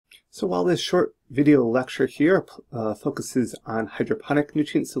So while this short video lecture here focuses on hydroponic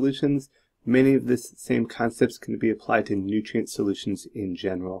nutrient solutions, many of the same concepts can be applied to nutrient solutions in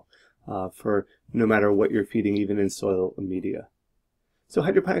general for no matter what you're feeding, even in soil media. So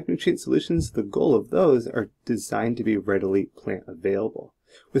hydroponic nutrient solutions, the goal of those are designed to be readily plant available.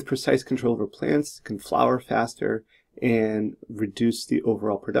 With precise control over plants, can flower faster and reduce the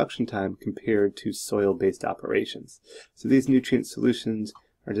overall production time compared to soil-based operations. So these nutrient solutions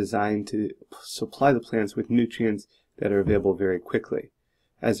are designed to supply the plants with nutrients that are available very quickly.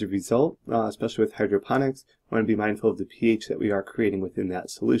 As a result, especially with hydroponics, we want to be mindful of the pH that we are creating within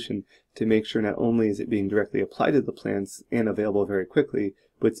that solution to make sure not only is it being directly applied to the plants and available very quickly,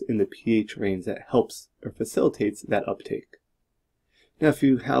 but it's in the pH range that helps or facilitates that uptake. Now, if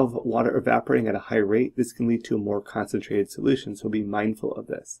you have water evaporating at a high rate, this can lead to a more concentrated solution, so be mindful of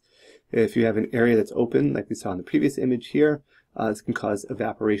this. If you have an area that's open, like we saw in the previous image here, this can cause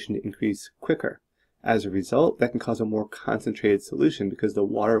evaporation to increase quicker. As a result, that can cause a more concentrated solution because the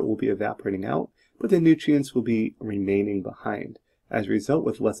water will be evaporating out, but the nutrients will be remaining behind. As a result,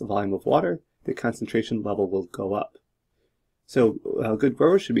 with less volume of water, the concentration level will go up. So good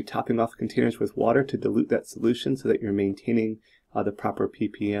growers should be topping off containers with water to dilute that solution so that you're maintaining the proper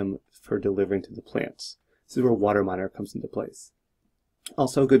ppm for delivering to the plants. This is where water monitor comes into place.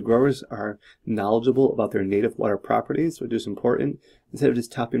 Also, good growers are knowledgeable about their native water properties, which is important. Instead of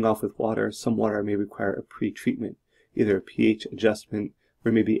just topping off with water, some water may require a pre-treatment, either a pH adjustment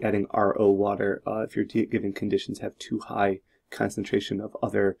or maybe adding RO water if your given conditions have too high concentration of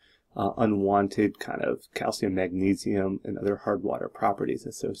other unwanted kind of calcium, magnesium, and other hard water properties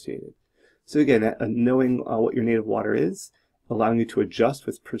associated. So again, knowing what your native water is, allowing you to adjust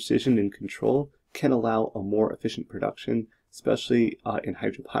with precision and control can allow a more efficient production, especially in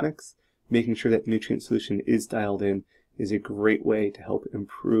hydroponics. Making sure that nutrient solution is dialed in is a great way to help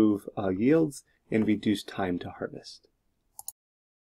improve yields and reduce time to harvest.